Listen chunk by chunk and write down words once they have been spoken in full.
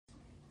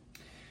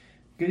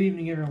Good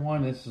evening,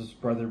 everyone. This is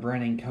Brother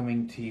Brennan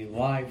coming to you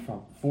live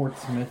from Fort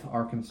Smith,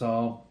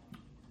 Arkansas,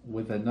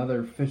 with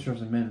another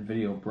Fishers and Men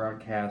video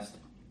broadcast.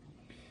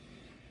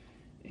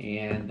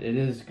 And it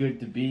is good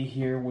to be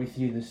here with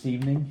you this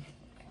evening.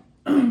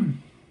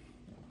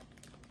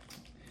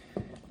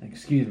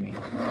 Excuse me.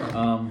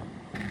 I'm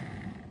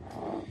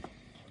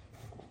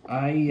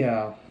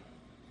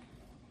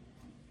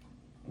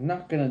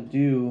not gonna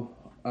do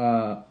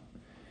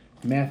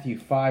Matthew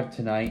 5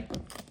 tonight.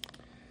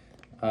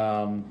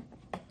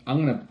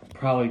 I'm going to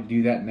probably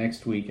do that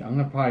next week. I'm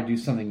going to probably do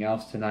something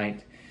else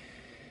tonight.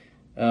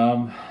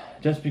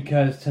 Just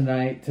because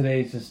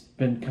today's just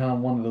been kind of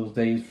one of those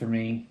days for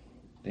me.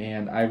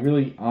 And I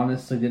really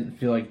honestly didn't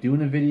feel like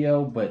doing a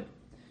video, but,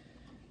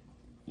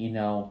 you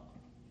know,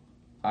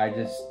 I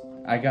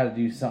got to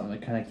do something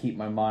to kind of keep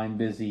my mind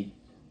busy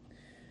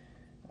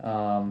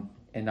and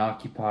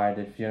occupied,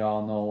 if you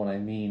all know what I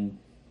mean.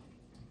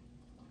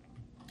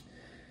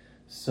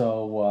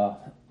 So,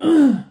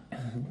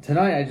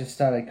 tonight I just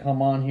thought I'd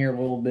come on here a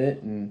little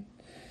bit and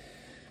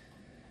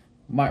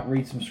might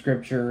read some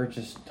scripture,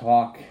 just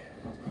talk,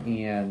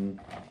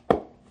 and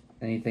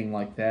anything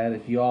like that.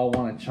 If you all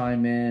want to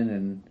chime in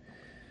and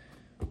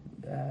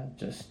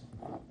just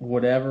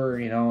whatever,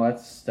 you know,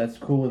 that's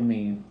cool with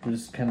me.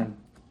 Just kind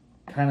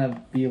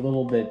of be a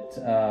little bit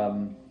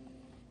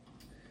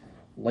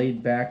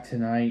laid back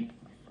tonight.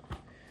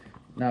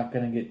 Not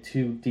gonna get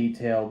too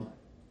detailed.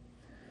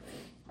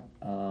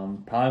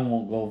 Probably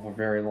won't go for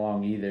very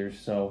long either,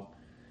 so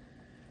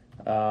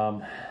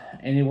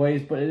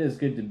anyways, but it is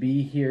good to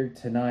be here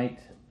tonight.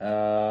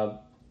 Do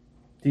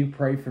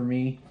pray for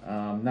me.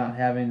 Not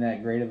having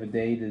that great of a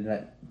day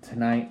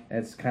tonight.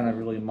 It's kind of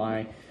really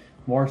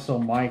more so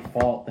my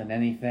fault than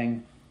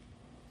anything.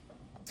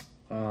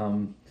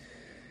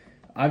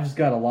 I've just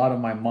got a lot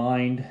on my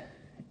mind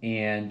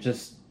and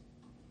just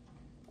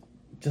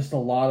a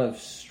lot of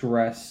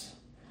stress.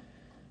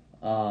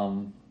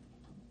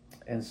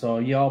 And so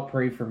y'all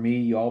pray for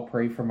me. Y'all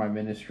pray for my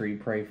ministry.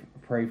 Pray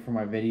for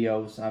my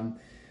videos.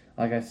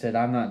 Like I said,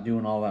 I'm not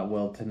doing all that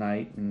well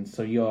tonight, and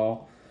so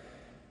y'all.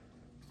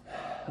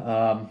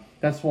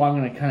 That's why I'm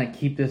going to kind of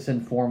keep this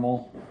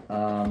informal.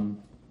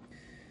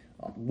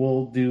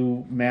 We'll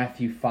do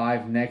Matthew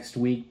 5 next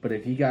week, but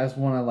if you guys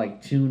want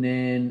to tune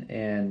in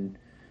and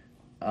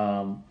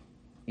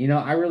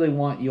I really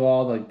want you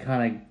all to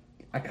kind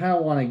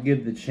of want to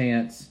give the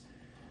chance.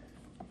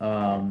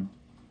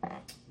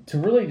 To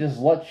really just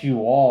let you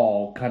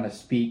all kind of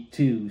speak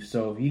too.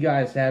 So if you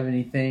guys have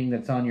anything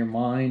that's on your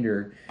mind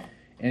or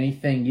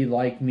anything you'd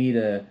like me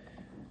to,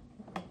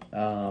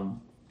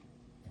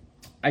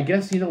 I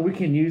guess, we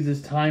can use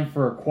this time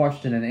for a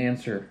question and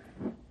answer.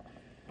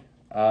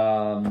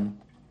 So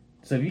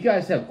if you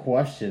guys have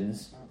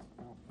questions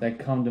that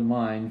come to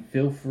mind,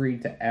 feel free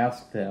to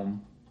ask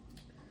them.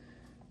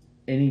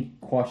 Any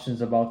questions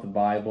about the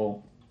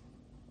Bible.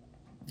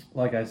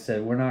 Like I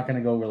said, we're not going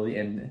to go really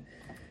in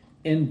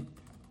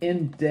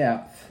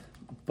depth,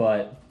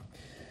 but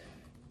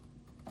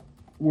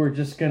we're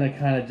just going to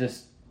kind of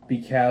just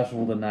be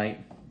casual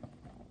tonight.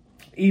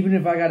 Even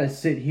if I got to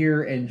sit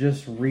here and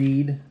just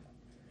read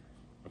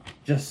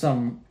just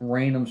some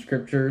random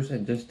scriptures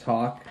and just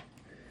talk,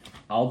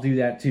 I'll do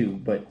that too.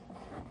 But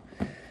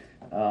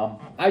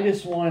I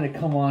just wanted to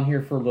come on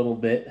here for a little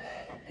bit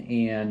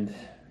and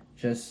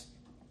just,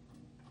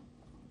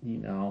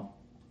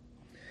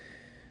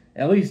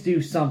 at least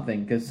do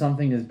something, because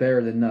something is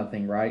better than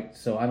nothing, right?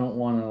 So I don't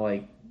want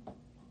to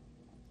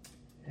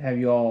have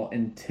you all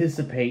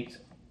anticipate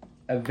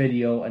a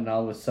video and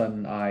all of a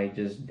sudden I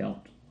just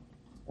don't,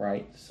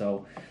 right?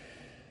 So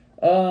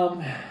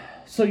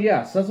so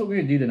that's what we're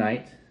gonna do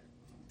tonight.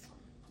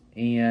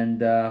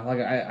 And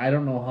I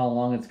don't know how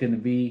long it's gonna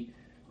be.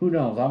 Who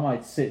knows? I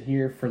might sit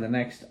here for the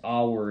next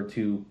hour or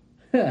two.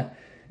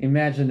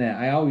 Imagine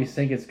that. I always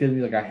think it's gonna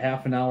be a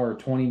half an hour or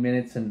 20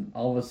 minutes, and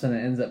all of a sudden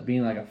it ends up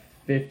being a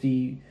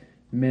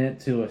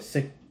 50-minute to a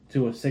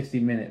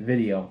 60-minute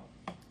video.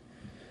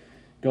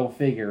 Go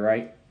figure,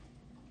 right?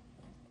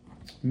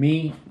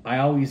 Me, I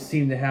always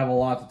seem to have a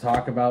lot to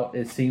talk about,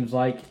 it seems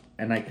like,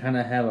 and I kind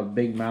of have a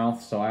big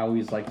mouth, so I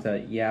always like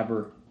to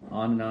yabber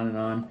on and on and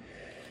on.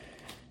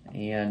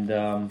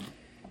 And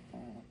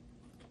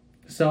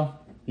so,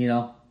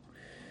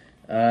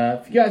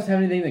 if you guys have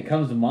anything that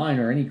comes to mind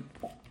or any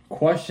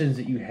questions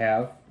that you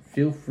have,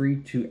 feel free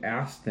to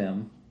ask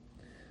them.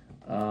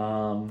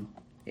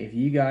 If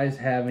you guys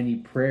have any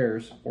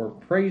prayers or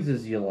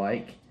praises you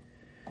like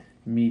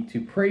me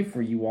to pray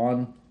for you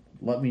on,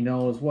 let me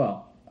know as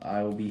well.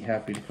 I will be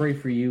happy to pray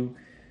for you,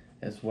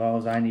 as well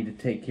as I need to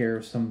take care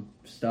of some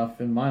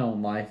stuff in my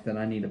own life that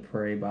I need to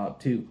pray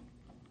about too.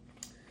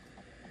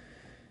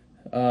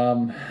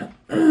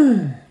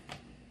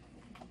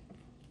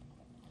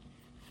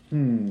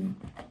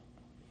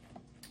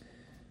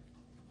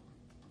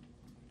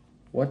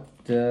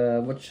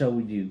 What shall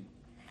we do?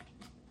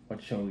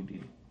 What shall we do?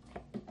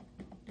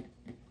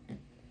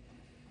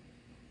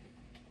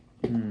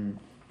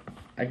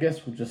 I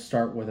guess we'll just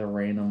start with a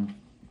random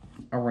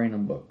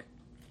book.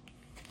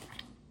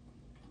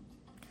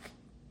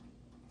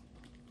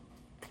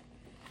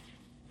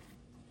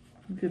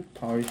 could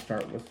probably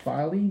start with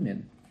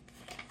Philemon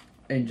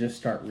and just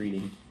start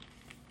reading.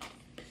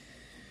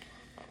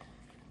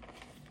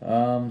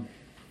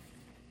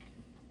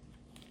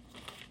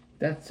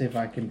 That's if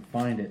I can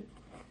find it.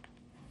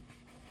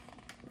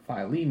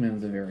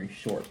 Philemon's a very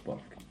short book.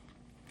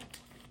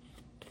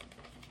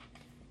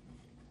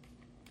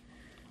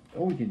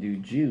 Or we could do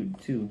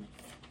Jude too.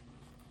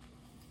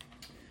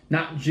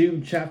 Not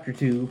Jude chapter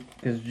 2,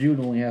 because Jude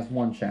only has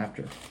one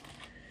chapter.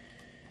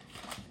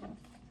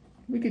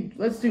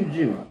 Let's do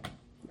Jude.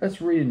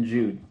 Let's read in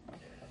Jude.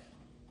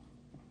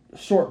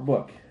 Short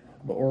book,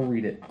 but we'll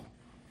read it.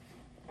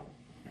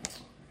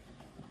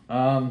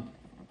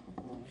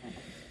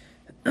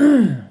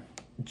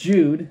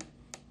 Jude,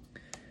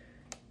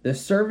 the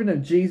servant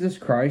of Jesus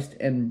Christ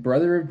and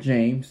brother of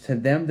James, to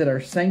them that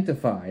are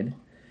sanctified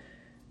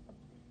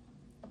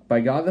by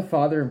God the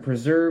Father and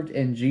preserved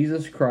in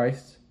Jesus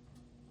Christ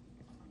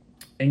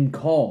and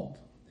called,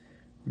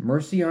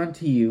 mercy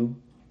unto you,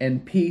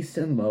 and peace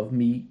and love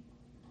me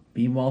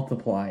be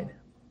multiplied.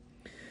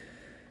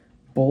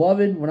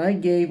 Beloved, when I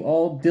gave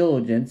all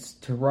diligence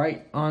to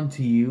write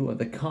unto you of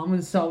the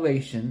common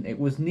salvation, it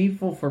was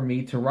needful for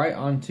me to write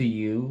unto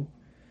you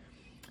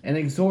and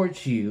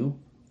exhort you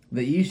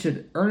that ye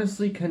should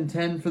earnestly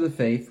contend for the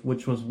faith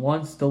which was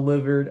once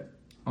delivered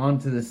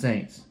unto the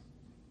saints.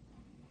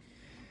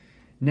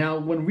 Now,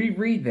 when we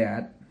read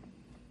that,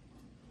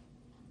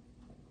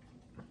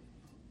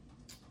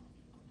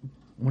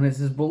 when it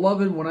says,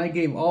 Beloved, when I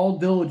gave all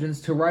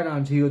diligence to write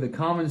unto you the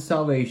common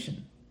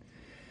salvation,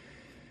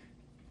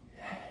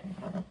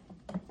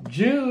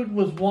 Jude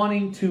was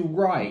wanting to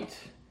write.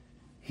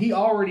 He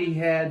already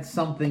had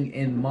something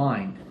in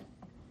mind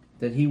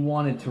that he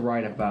wanted to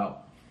write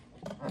about.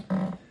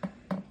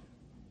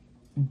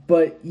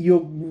 But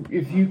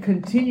if you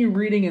continue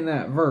reading in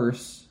that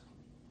verse,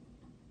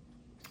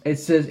 it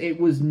says, It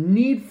was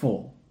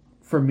needful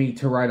for me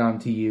to write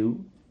unto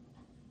you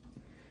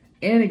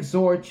and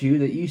exhort you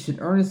that you should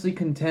earnestly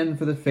contend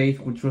for the faith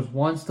which was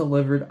once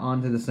delivered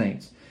unto the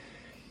saints.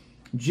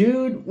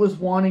 Jude was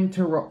wanting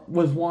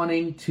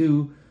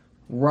to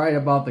write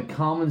about the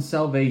common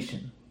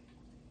salvation,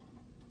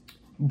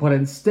 but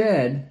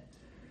instead,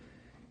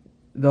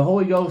 the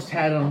Holy Ghost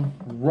had him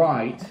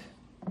write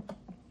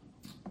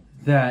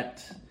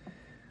that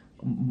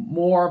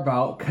more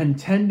about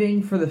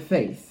contending for the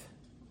faith.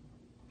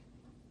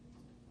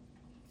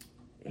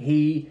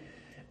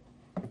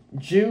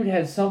 Jude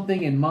had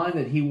something in mind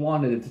that he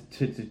wanted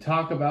to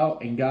talk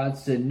about, and God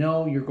said,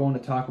 no, you're going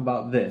to talk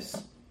about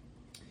this.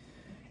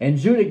 And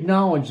Jude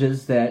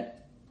acknowledges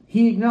that.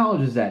 He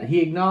acknowledges that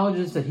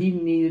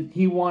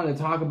he wanted to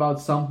talk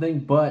about something,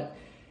 but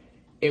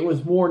it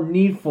was more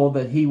needful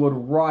that he would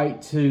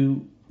write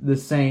to the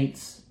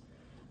saints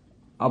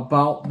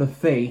about the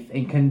faith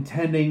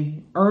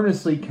and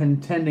earnestly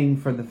contending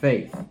for the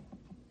faith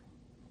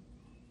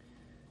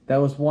that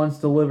was once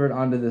delivered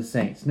unto the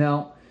saints.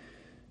 Now,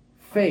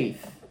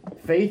 faith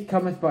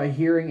cometh by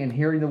hearing, and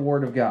hearing the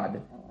word of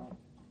God.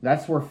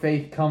 That's where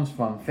faith comes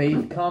from.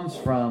 Faith comes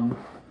from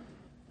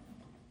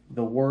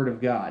the word of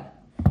God.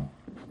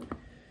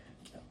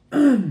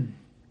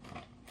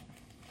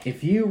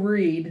 If you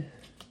read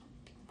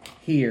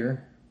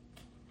here,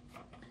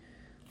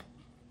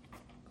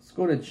 let's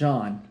go to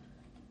John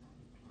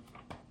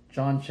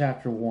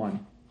chapter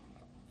 1.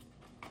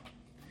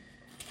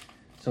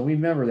 So we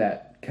remember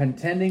that.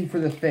 Contending for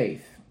the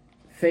faith.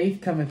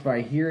 Faith cometh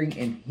by hearing,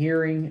 and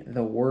hearing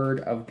the word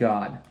of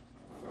God.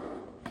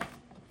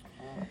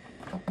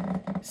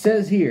 It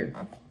says here,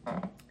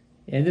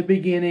 in the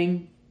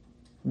beginning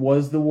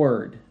was the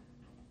Word,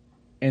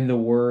 and the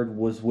Word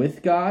was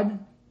with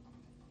God,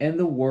 and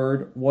the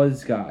Word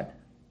was God.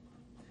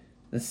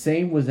 The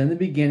same was in the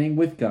beginning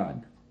with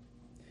God.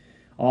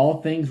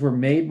 All things were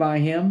made by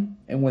him,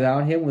 and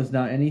without him was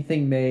not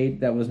anything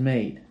made that was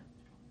made.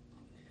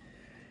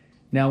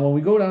 Now, when we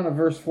go down to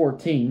verse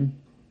 14,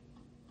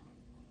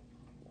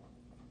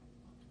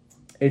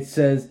 it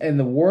says, And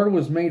the Word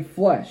was made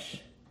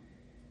flesh,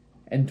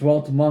 and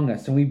dwelt among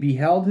us, and we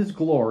beheld his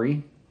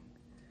glory,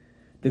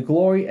 the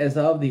glory as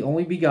of the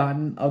only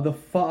begotten of the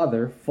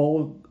Father,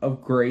 full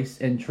of grace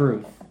and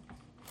truth.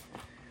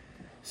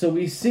 So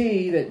we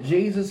see that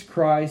Jesus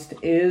Christ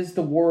is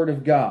the Word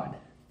of God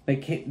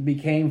that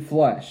became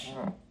flesh.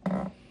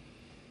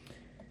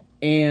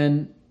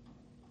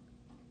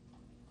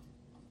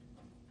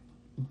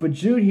 But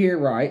Jude here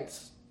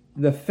writes,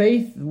 the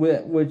faith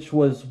which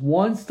was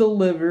once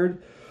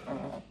delivered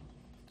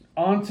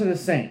unto the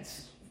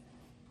saints.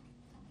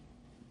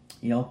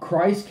 You know,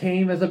 Christ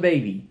came as a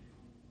baby.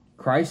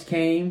 Christ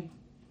came,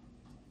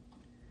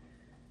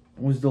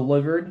 was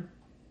delivered,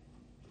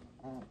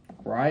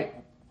 right?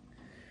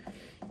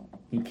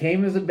 He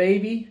came as a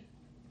baby,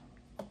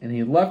 and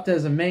he left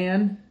as a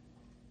man,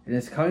 and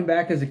is coming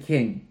back as a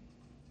king.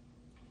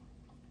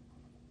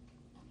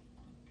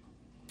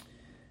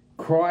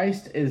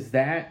 Christ is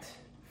that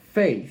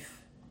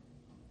faith.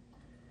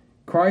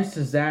 Christ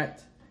is that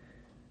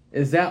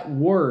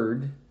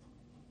word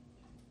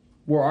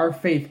where our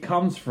faith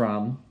comes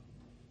from,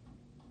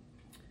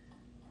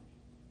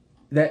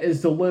 that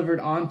is delivered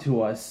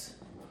onto us,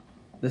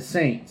 the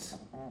saints.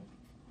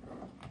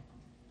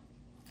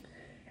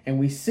 And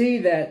we see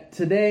that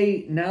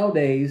today,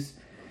 nowadays,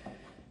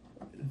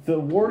 the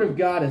Word of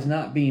God is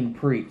not being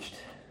preached.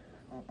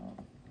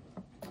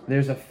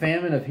 There's a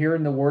famine of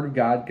hearing the Word of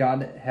God.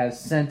 God has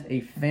sent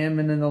a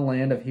famine in the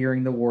land of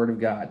hearing the Word of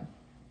God.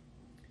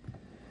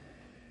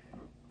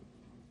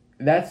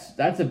 That's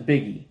a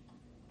biggie.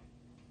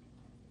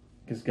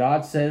 Because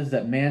God says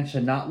that man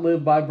should not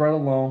live by bread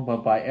alone, but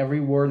by every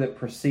word that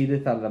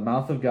proceedeth out of the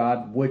mouth of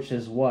God, which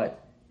is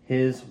what?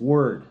 His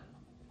Word.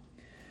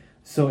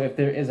 So if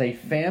there is a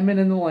famine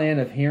in the land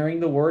of hearing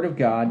the Word of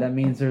God, that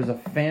means there's a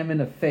famine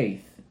of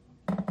faith.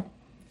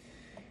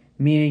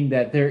 Meaning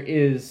that there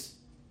is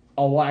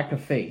a lack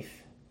of faith.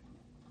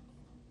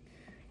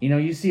 You know,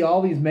 you see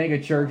all these mega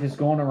churches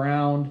going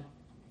around.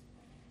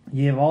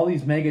 You have all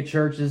these mega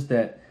churches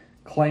that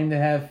claim to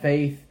have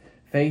faith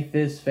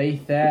this,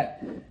 faith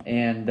that,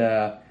 and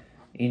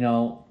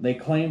they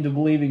claim to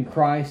believe in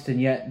Christ, and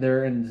yet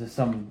they're into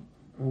some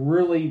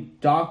really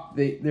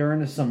they're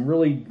into some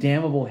really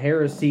damnable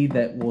heresy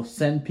that will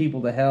send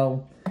people to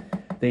hell.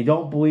 They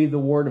don't believe the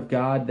Word of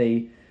God.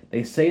 They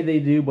say they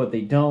do, but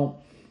they don't.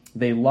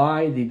 They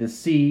lie, they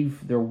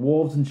deceive. They're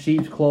wolves in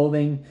sheep's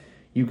clothing.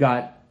 You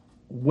got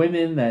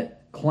women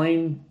that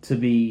claim to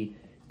be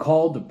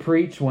called to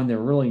preach when they're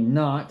really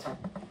not.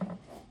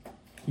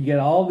 You get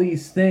all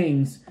these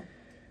things.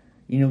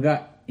 You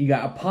got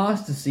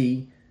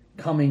apostasy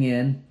coming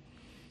in,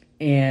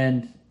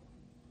 and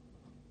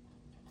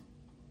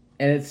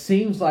it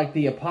seems like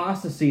the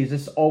apostasy is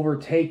just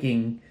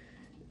overtaking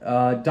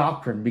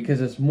doctrine, because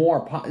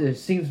there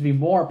seems to be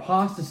more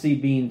apostasy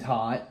being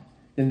taught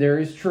than there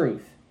is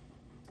truth.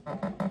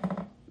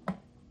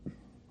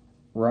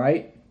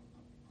 Right?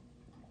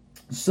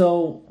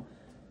 So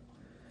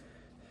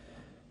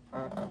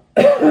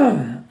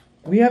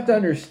we have to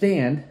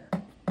understand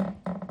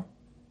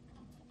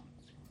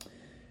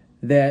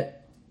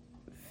that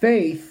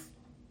faith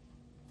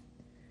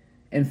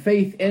and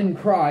faith in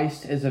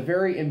Christ is a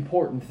very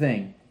important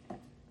thing.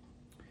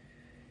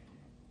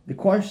 The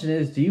question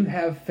is, do you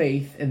have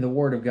faith in the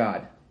Word of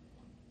God?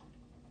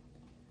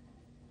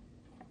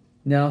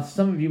 Now,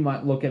 some of you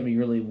might look at me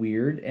really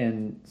weird,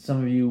 and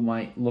some of you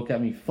might look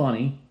at me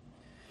funny.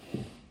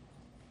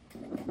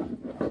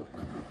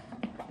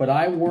 But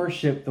I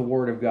worship the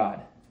Word of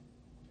God.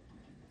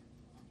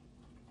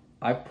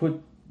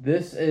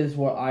 This is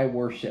what I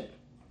worship.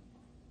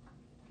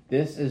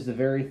 This is the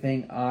very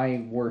thing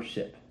I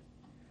worship.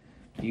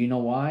 Do you know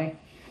why?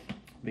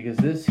 Because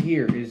this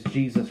here is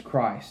Jesus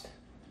Christ.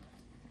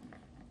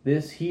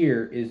 This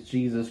here is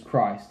Jesus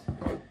Christ.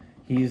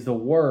 He's the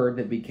Word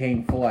that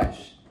became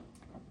flesh.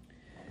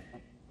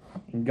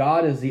 And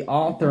God is the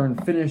author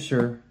and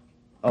finisher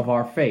of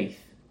our faith.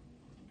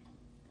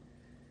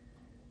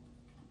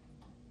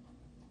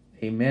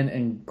 Amen.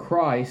 And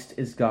Christ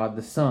is God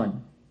the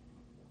Son.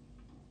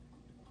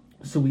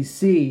 So we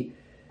see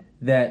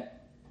that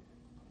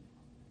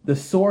the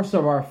source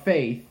of our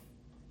faith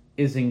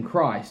is in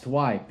Christ.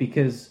 Why?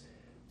 Because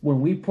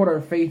when we put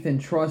our faith and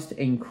trust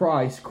in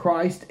Christ,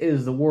 Christ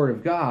is the Word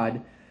of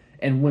God.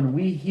 And when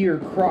we hear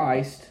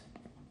Christ,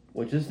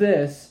 which is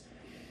this,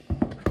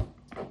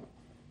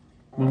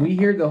 when we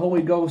hear the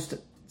Holy Ghost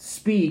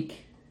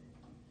speak,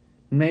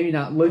 maybe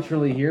not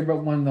literally here, but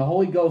when the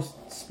Holy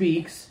Ghost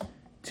speaks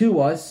to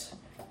us,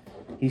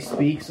 He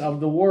speaks of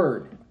the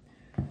Word.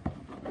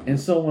 And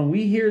so when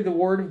we hear the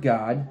Word of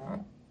God,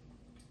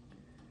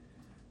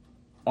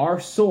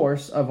 our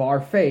source of our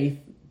faith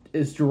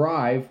is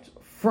derived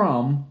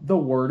from the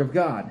Word of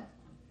God,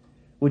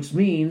 which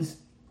means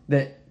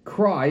that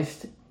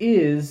Christ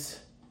is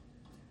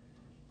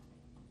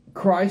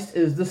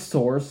the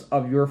source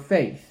of your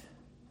faith.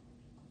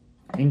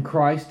 And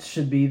Christ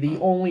should be the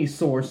only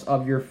source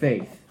of your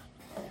faith.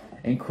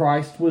 And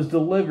Christ was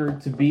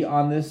delivered to be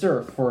on this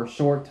earth for a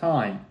short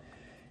time.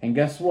 And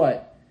guess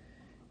what?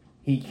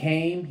 He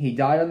came, He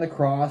died on the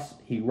cross,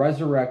 He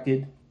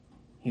resurrected,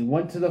 He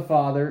went to the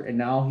Father, and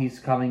now He's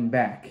coming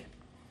back.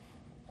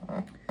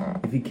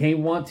 If He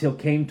came once, He'll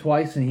come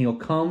twice, and He'll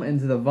come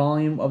into the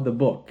volume of the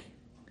book.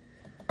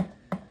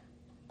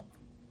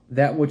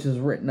 That which is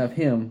written of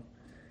Him,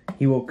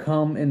 He will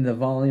come in the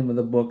volume of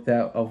the book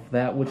of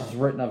that which is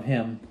written of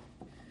Him,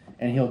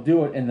 and He'll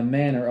do it in the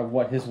manner of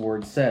what His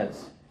Word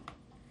says.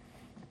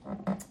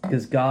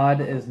 Because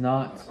God is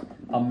not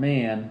a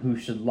man who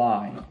should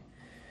lie.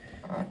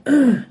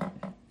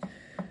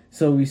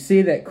 So we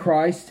see that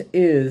Christ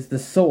is the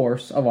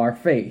source of our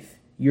faith.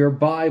 Your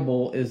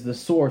Bible is the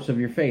source of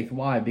your faith.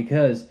 Why?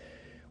 Because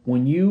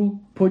when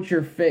you put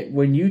your faith,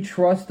 when you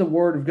trust the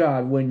Word of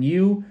God, when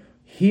you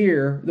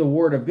hear the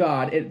Word of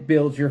God, it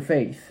builds your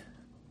faith.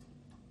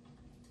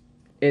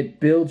 It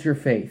builds your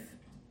faith.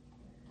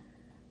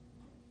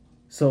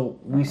 So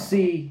we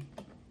see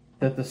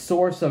that the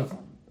source of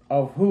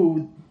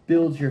who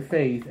builds your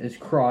faith is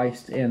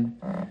Christ, and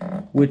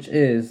which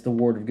is the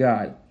Word of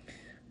God.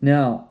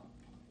 Now,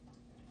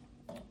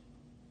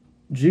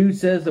 Jude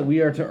says that we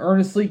are to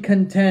earnestly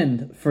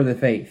contend for the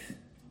faith.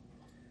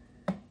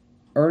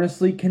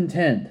 Earnestly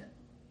contend.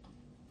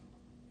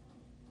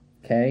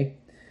 Okay?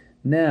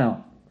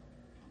 Now,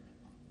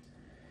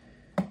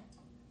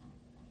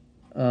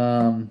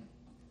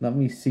 let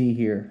me see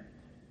here.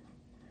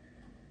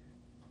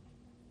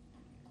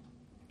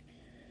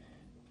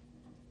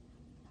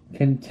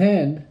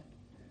 Contend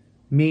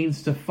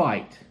means to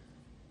fight.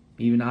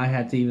 Even I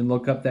had to even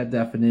look up that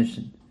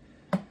definition.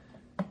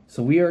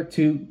 So we are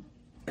to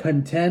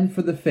contend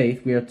for the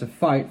faith. We are to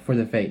fight for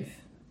the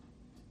faith.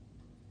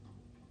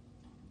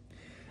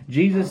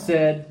 Jesus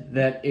said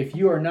that if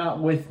you are not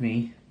with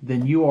me,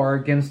 then you are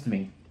against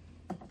me.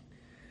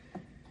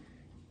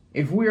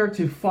 If we are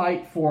to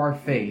fight for our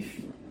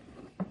faith,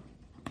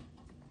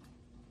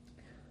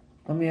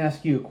 let me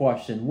ask you a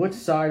question. Which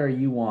side are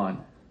you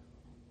on?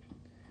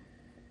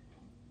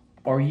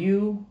 Are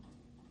you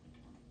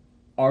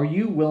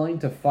willing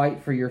to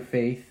fight for your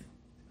faith?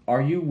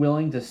 Are you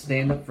willing to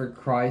stand up for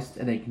Christ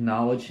and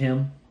acknowledge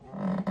Him?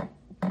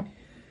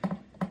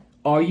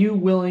 Are you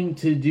willing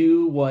to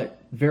do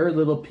what very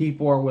little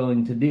people are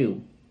willing to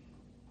do?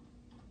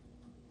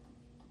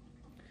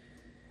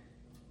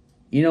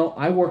 You know,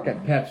 I work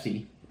at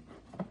Pepsi.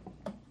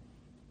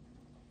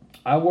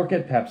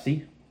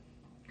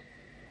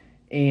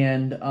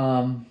 And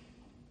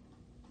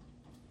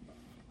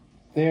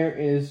there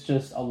is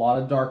just a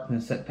lot of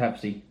darkness at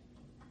Pepsi.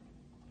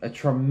 A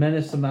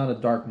tremendous amount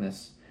of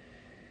darkness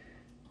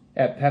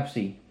at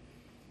Pepsi.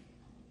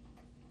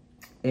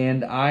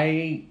 And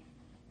I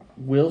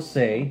will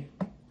say,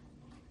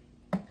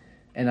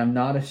 and I'm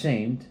not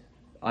ashamed,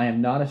 I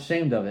am not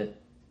ashamed of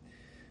it.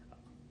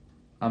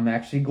 I'm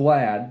actually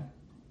glad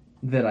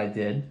that I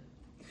did.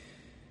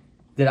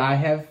 That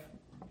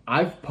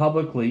I've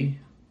publicly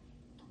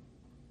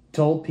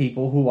told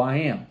people who I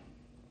am.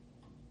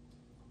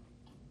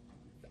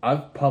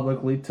 I've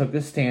publicly took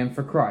a stand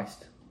for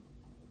Christ.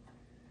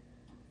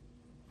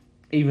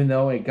 Even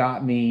though it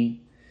got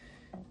me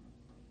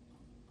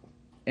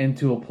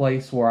into a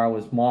place where I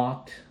was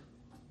mocked,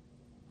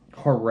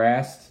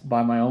 harassed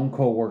by my own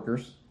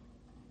coworkers.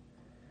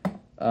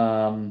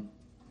 And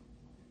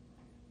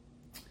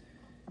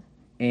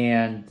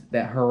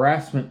that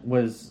harassment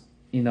was,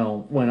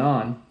 went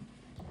on.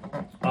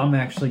 I'm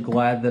actually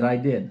glad that I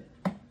did.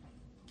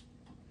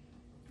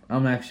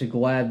 I'm actually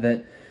glad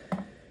that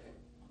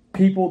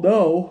people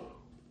know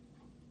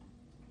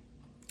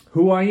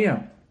who I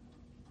am.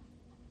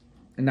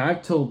 And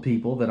I've told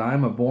people that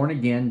I'm a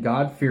born-again,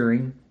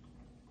 God-fearing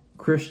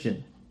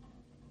Christian.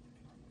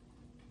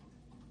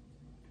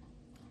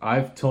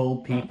 I've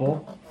told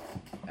people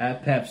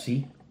at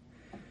Pepsi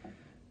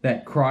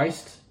that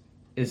Christ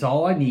is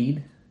all I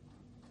need.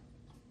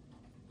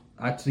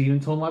 I've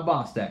even told my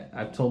boss that.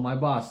 I've told my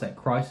boss that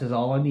Christ is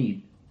all I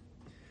need.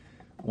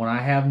 When I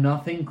have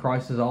nothing,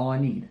 Christ is all I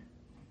need.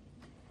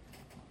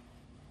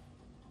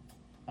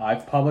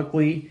 I've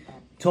publicly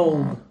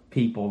told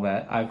people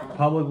that. I've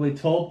publicly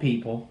told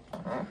people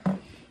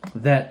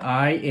that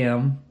I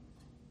am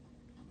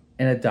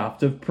an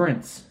adoptive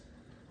prince.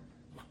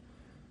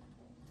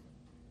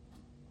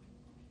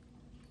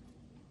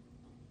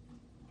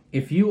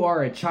 If you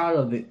are a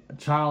child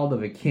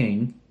of a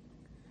king,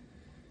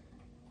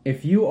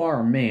 if you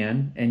are a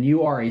man and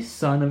you are a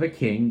son of a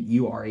king,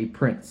 you are a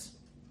prince.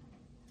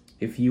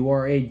 If you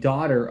are a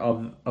daughter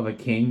of a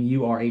king,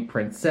 you are a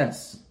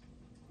princess.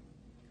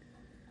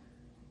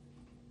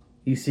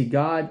 You see,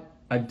 God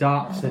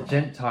adopts the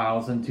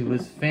Gentiles into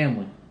His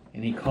family,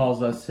 and He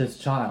calls us His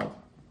child.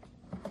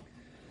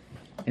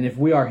 And if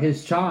we are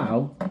His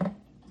child,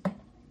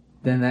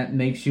 then that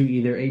makes you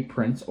either a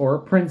prince or a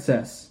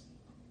princess.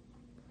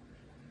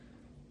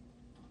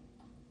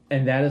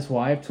 And that is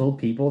why I've told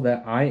people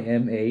that I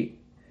am a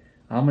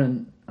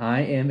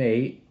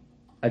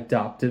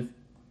adopted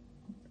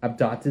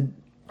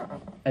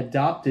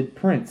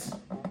prince.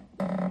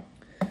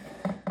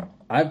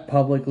 I've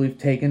publicly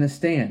taken a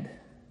stand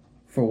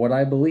for what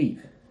I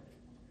believe.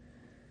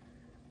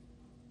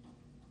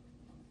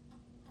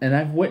 And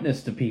I've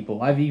witnessed to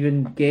people. I've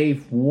even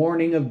gave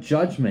warning of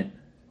judgment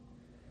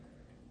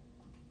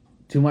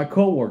to my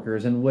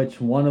coworkers, in which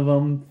one of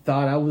them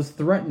thought I was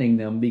threatening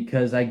them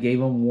because I gave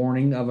them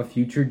warning of a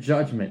future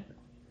judgment.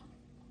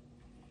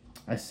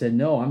 I said,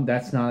 no,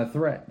 that's not a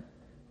threat.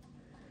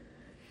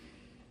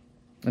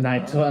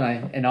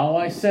 And all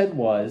I said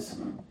was,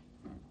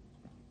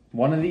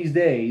 one of these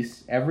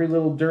days, every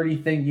little dirty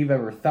thing you've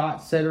ever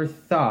thought, said, or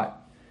thought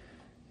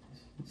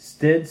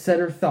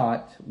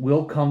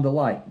will come to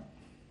light.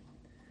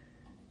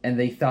 And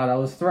they thought I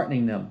was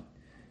threatening them.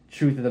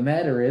 Truth of the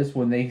matter is,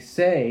 when they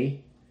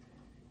say,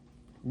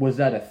 was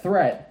that a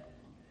threat?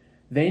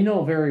 They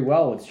know very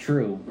well it's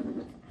true.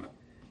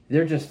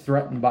 They're just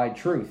threatened by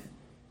truth.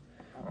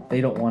 They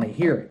don't want to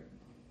hear it.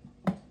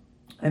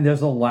 And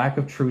there's a lack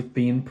of truth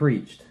being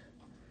preached.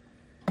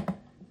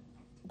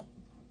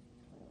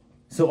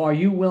 So are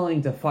you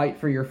willing to fight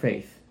for your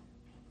faith?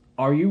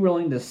 Are you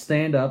willing to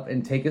stand up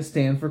and take a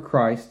stand for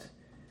Christ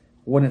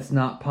when it's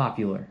not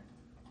popular?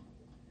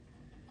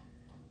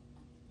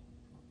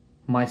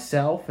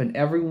 Myself and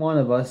every one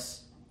of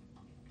us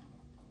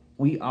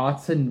we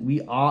ought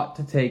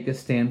to take a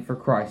stand for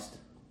Christ.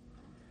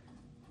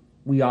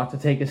 We ought to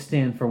take a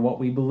stand for what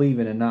we believe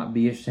in and not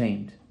be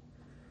ashamed.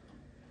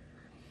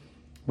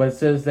 But it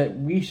says that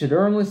we should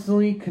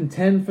earnestly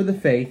contend for the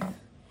faith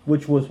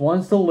which was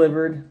once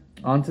delivered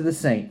unto the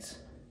saints.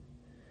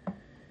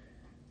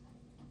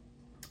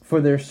 For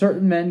there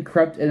certain men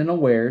crept in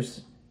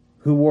unawares,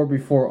 who were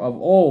before of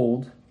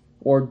old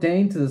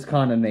ordained to this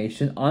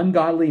condemnation,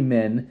 ungodly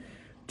men,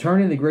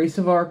 turning the grace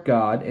of our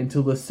God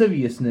into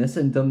lasciviousness,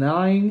 and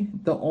denying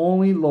the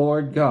only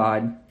Lord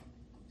God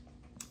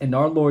and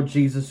our Lord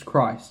Jesus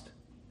Christ.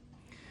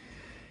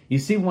 You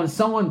see, when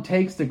someone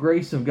takes the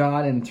grace of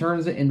God and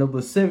turns it into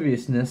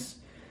lasciviousness,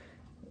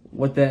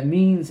 what that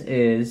means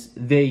is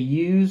they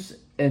use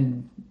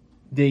an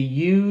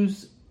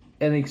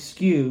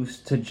excuse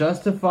to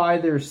justify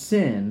their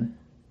sin.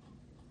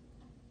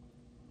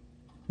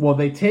 Well,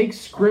 they take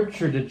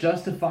Scripture to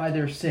justify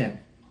their sin.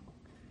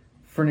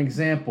 For an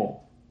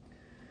example,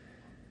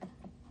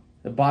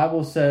 the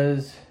Bible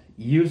says,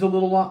 use a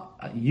little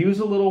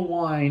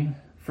wine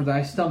for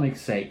thy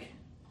stomach's sake.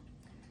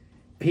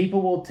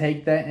 People will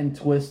take that and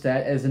twist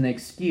that as an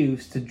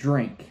excuse to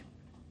drink.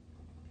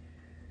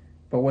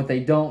 But what they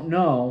don't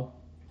know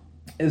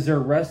is they're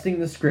wresting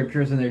the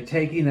Scriptures and they're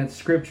taking that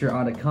Scripture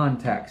out of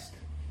context.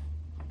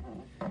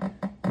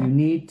 You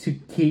need to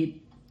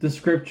keep the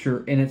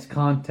Scripture in its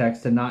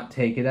context and not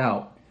take it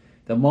out.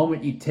 The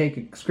moment you take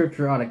a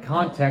Scripture out of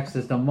context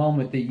is the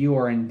moment that you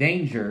are in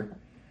danger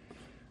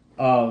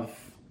of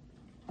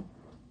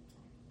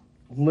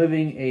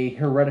living a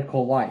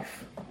heretical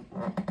life,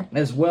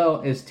 as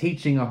well as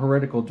teaching a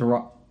heretical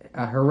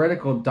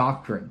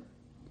doctrine.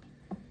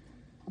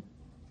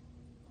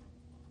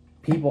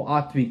 People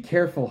ought to be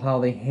careful how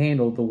they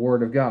handle the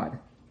Word of God.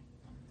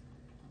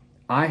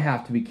 I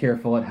have to be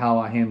careful at how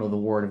I handle the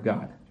Word of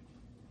God.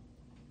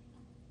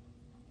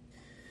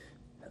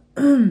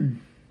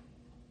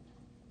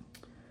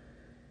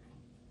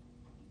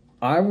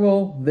 I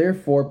will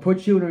therefore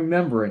put you in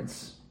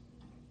remembrance,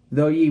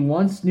 though ye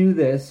once knew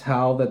this,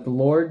 how that the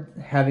Lord,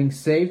 having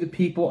saved the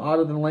people out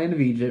of the land of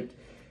Egypt,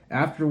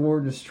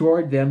 afterward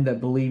destroyed them that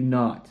believed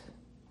not.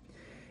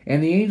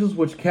 And the angels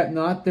which kept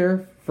not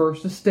their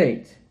first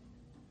estate,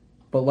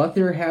 but left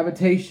their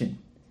habitation,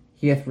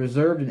 he hath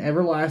reserved in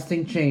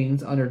everlasting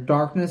chains under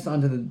darkness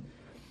unto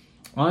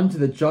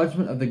the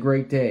judgment of the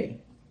great day,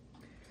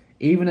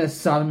 even as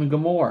Sodom and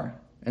Gomorrah,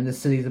 and the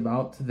cities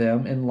about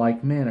them in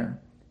like manner,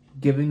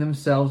 giving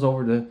themselves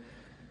over to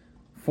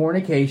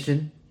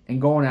fornication and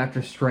going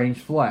after strange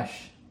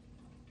flesh.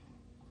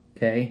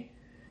 Okay?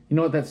 You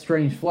know what that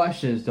strange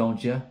flesh is,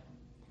 don't you?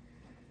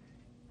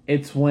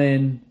 It's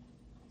when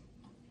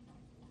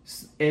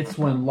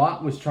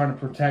Lot was trying to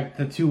protect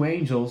the two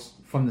angels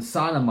from the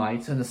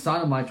Sodomites, and the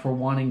Sodomites were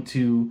wanting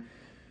to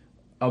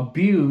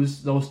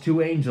abuse those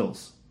two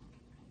angels.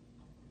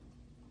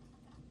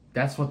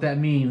 That's what that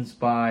means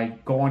by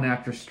going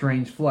after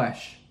strange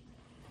flesh.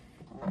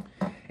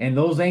 And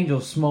those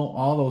angels smote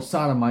all those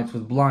Sodomites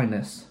with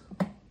blindness.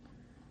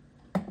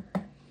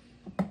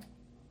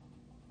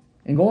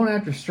 And going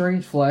after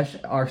strange flesh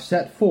are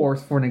set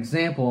forth for an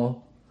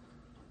example,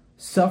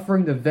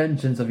 suffering the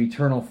vengeance of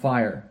eternal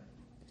fire.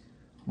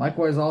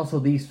 Likewise also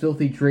these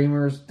filthy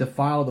dreamers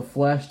defile the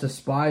flesh,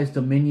 despise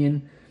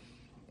dominion,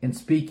 and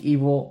speak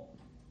evil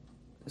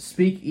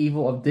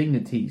of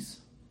dignities.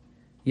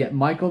 Yet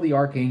Michael the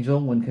archangel,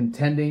 when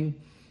contending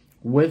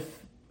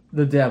with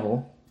the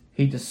devil,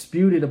 he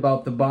disputed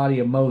about the body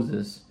of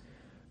Moses,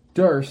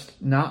 durst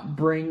not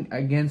bring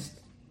against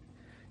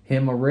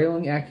him a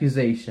railing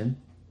accusation,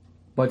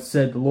 but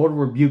said, the Lord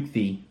rebuke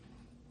thee.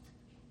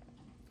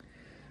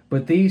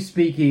 But these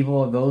speak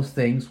evil of those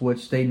things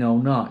which they know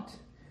not.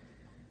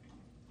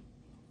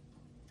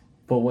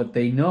 But what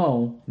they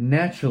know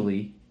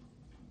naturally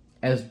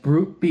as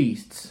brute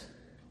beasts,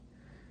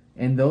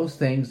 and those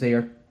things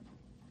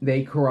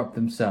they corrupt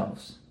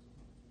themselves.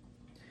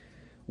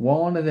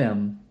 Woe unto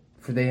them,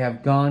 for they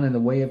have gone in the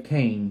way of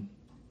Cain,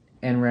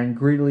 and ran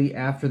greedily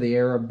after the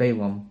heir of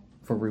Balaam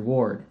for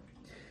reward,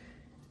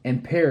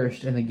 and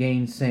perished in the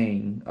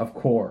gainsaying of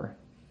Kor.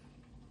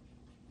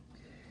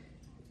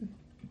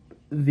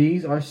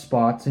 These are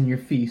spots in your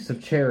feasts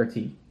of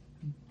charity.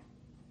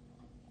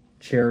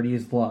 Charity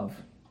is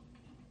love.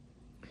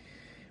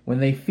 When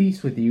they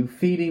feast with you,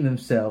 feeding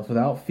themselves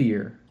without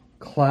fear,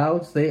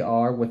 clouds they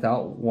are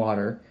without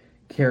water,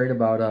 carried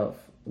about of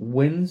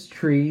winds,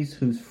 trees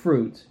whose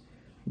fruit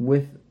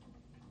withered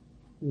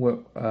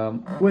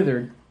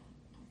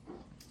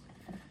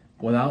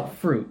without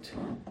fruit,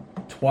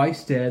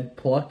 twice dead,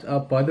 plucked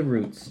up by the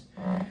roots,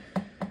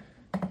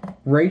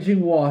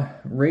 raging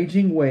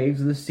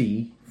waves of the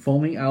sea,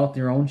 foaming out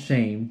their own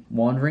shame,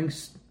 wandering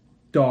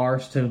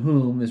stars to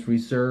whom is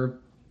reserved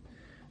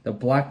the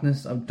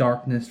blackness of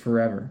darkness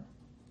forever.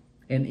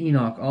 And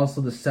Enoch also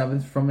the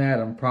seventh from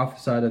Adam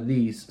prophesied of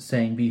these,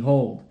 saying,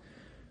 Behold,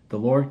 the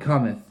Lord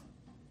cometh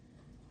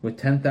with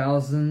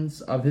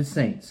 10,000s of his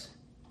saints,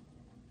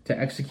 to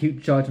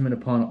execute judgment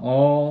upon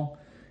all,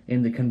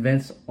 and to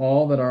convince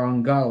all that are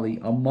ungodly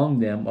among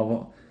them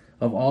of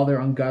of all their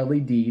ungodly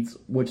deeds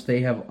which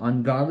they have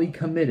ungodly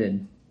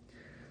committed,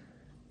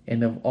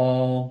 and of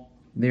all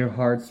their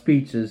hard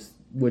speeches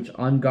which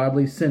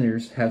ungodly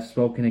sinners have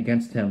spoken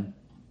against him.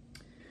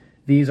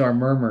 These are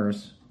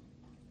murmurers,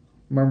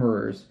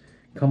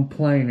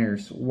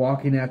 complainers,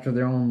 walking after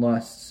their own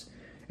lusts,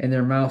 and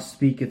their mouth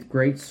speaketh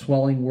great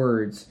swelling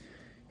words,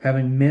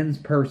 having men's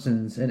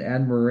persons in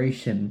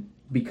admiration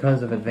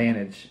because of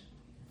advantage.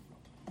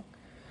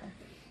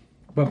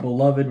 But,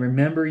 beloved,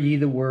 remember ye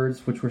the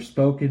words which were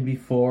spoken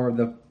before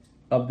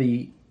of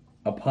the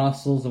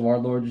apostles of our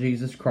Lord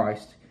Jesus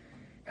Christ,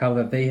 how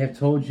that they have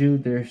told you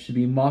there should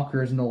be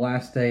mockers in the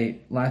last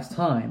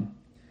time,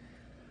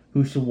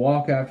 who shall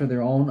walk after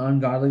their own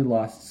ungodly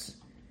lusts.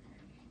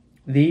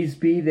 These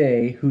be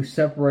they who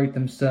separate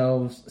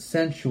themselves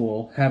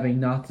sensual, having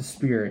not the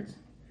Spirit.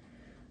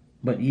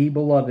 But ye,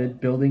 beloved,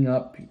 building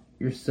up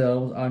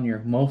yourselves on your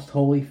most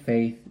holy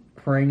faith,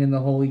 praying in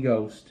the Holy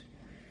Ghost,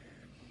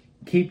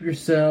 keep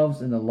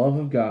yourselves in the love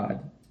of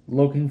God,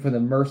 looking for the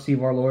mercy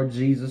of our Lord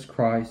Jesus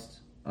Christ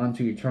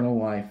unto eternal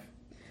life.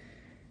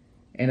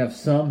 And of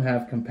some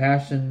have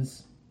compassion,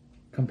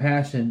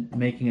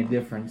 making a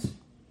difference.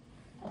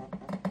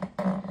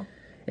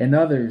 And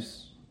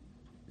others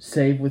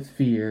save with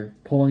fear,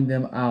 pulling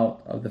them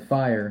out of the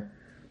fire,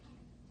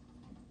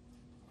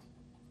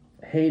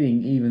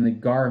 hating even the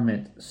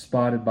garment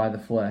spotted by the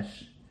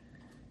flesh.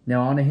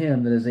 Now unto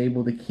him that is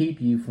able to keep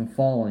you from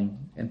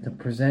falling, and to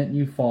present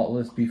you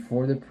faultless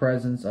before the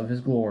presence of his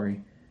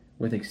glory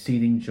with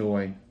exceeding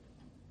joy.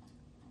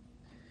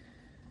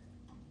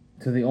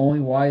 To the only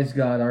wise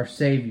God, our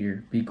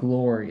Savior, be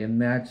glory and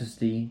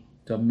majesty,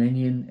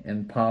 dominion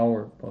and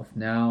power, both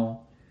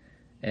now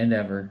and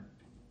ever.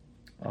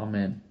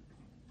 Amen.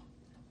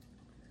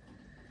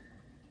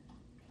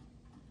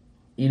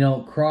 You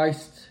know,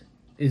 Christ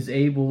is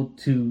able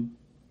to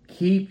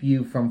keep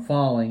you from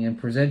falling and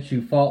present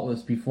you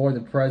faultless before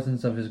the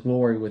presence of his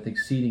glory with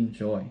exceeding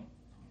joy.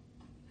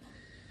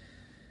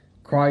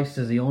 Christ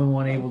is the only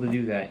one able to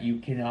do that. You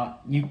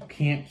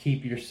can't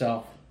keep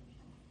yourself.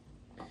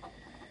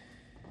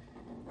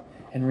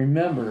 And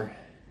remember,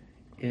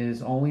 it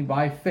is only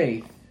by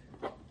faith.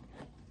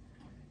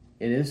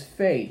 It is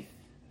faith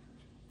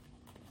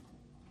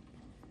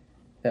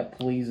that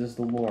pleases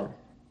the Lord.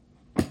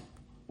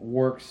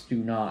 Works do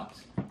not.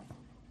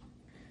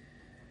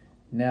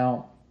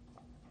 Now,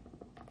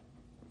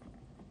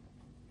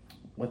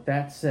 with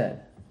that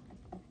said,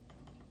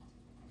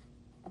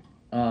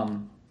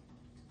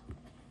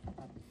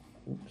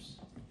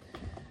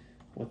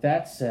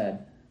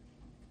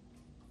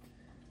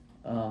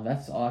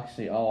 that's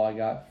actually all I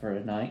got for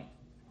tonight.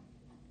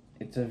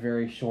 It's a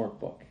very short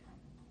book.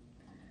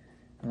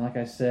 And like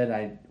I said,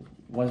 I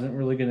wasn't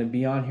really going to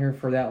be on here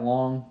for that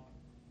long.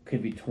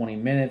 Could be 20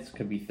 minutes,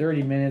 could be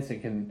 30 minutes. I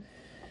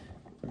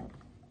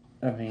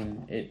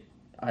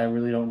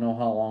really don't know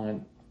how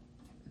long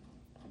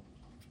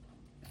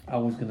I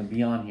was going to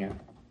be on here.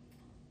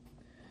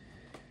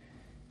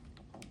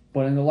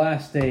 But in the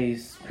last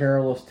days,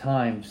 perilous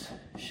times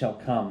shall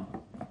come.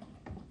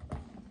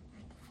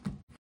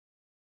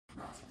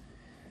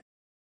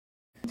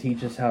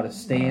 Teach us how to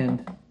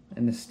stand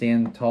and to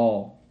stand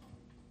tall.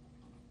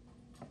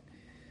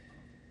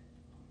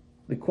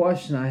 The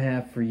question I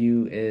have for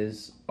you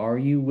is, are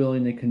you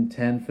willing to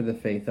contend for the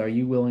faith? Are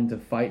you willing to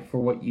fight for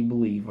what you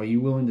believe? Are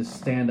you willing to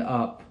stand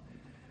up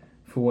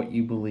for what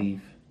you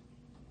believe?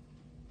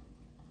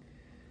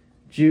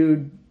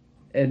 Jude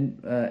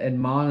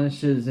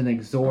admonishes and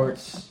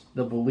exhorts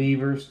the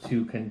believers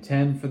to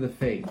contend for the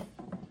faith,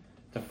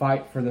 to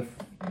fight for the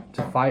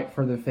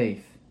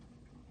faith.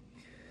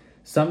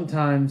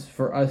 Sometimes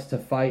for us to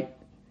fight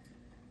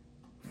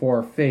for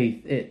our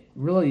faith, it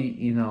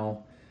really,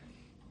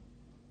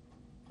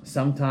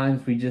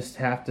 sometimes we just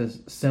have to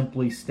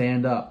simply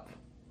stand up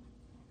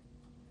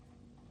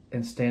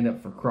and stand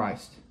up for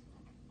Christ.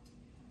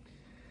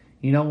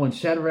 When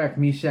Shadrach,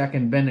 Meshach,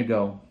 and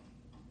Abednego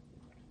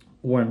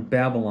were in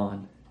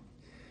Babylon,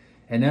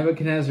 and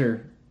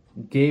Nebuchadnezzar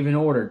gave an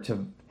order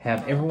to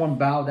have everyone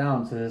bow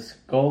down to this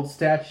gold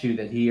statue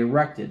that he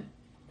erected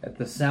at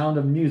the sound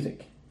of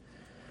music.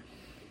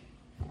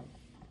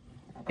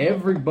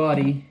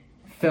 Everybody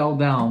fell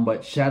down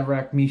but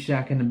Shadrach,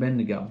 Meshach, and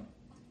Abednego.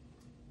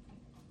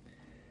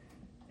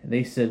 And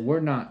they said, we're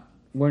not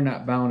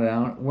bound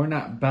down. We're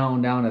not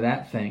bound down to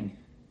that thing.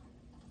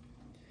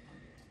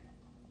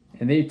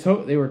 And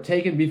they were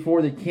taken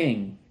before the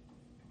king.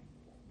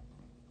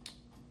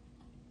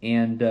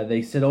 And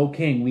they said, "O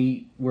king,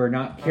 we were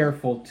not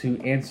careful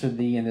to answer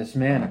thee in this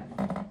manner."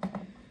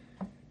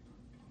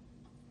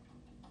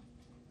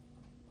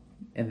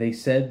 And they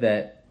said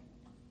that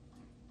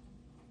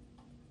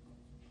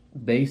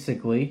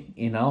basically,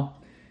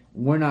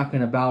 we're not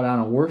going to bow down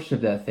and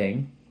worship that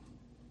thing.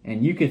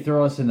 And you could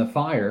throw us in the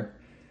fire,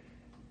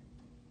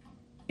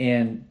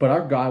 but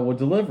our God will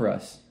deliver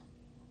us.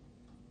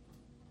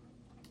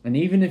 And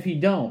even if he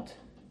don't,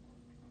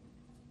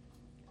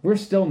 we're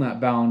still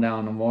not bowing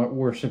down and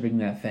worshiping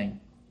that thing.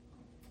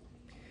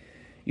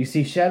 You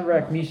see,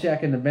 Shadrach,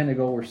 Meshach, and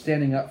Abednego were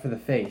standing up for the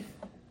faith.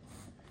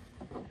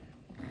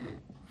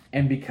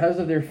 And because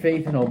of their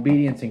faith and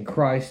obedience in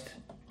Christ,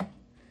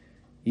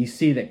 you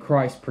see that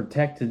Christ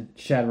protected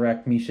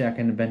Shadrach, Meshach,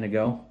 and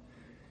Abednego.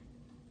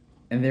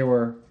 And there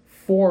were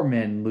 4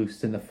 men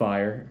loosed in the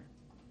fire.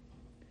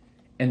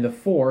 And the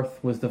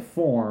 4th was the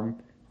form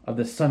of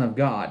the Son of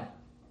God,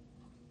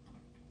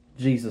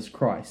 Jesus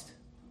Christ.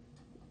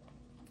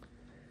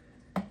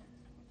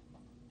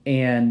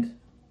 And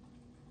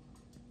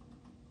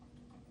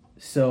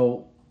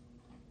so,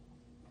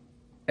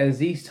 as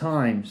these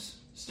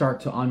times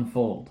start to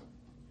unfold,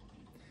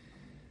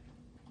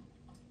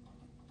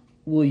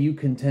 will you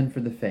contend for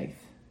the faith?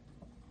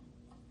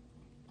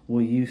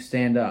 Will you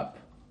stand up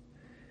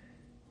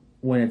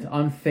when it's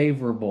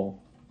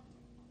unfavorable?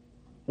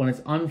 When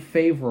it's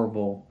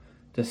unfavorable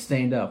to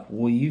stand up,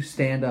 will you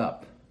stand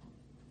up?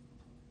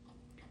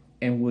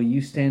 And will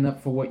you stand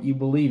up for what you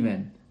believe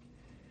in?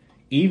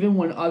 Even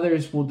when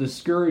others will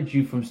discourage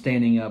you from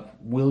standing up,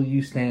 will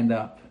you stand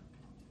up?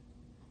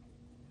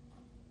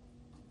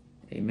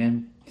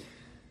 Amen.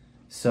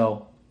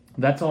 So,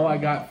 that's all I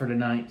got for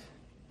tonight.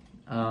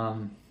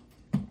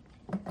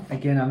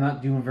 Again, I'm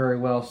not doing very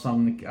well, so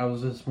I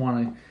was just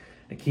wanting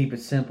to keep it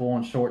simple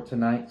and short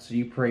tonight, so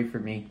you pray for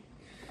me.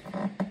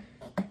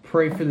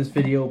 Pray for this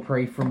video,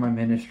 pray for my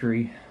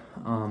ministry.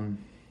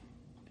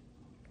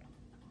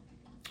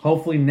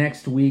 Hopefully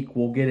next week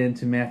we'll get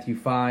into Matthew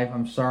 5.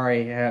 I'm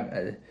sorry,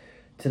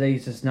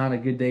 today's just not a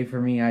good day for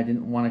me. I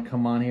didn't want to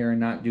come on here and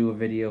not do a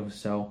video,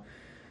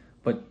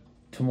 but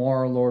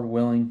tomorrow, Lord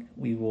willing,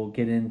 we will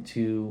get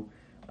into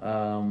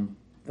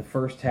the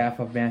first half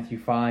of Matthew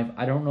 5.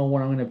 I don't know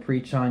what I'm going to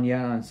preach on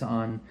yet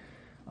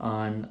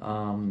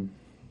on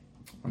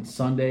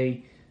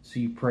Sunday, so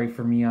you pray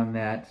for me on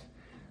that.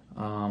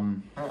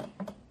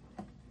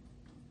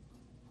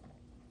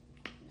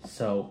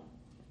 So,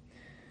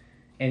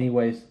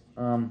 anyways,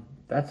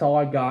 that's all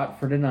I got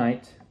for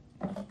tonight.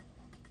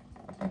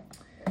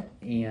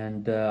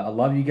 And I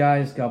love you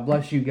guys. God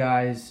bless you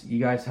guys. You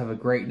guys have a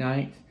great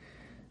night.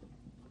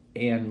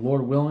 And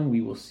Lord willing,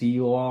 we will see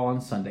you all on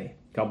Sunday.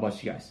 God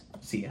bless you guys.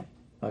 See ya.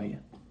 Love you.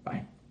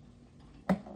 Bye.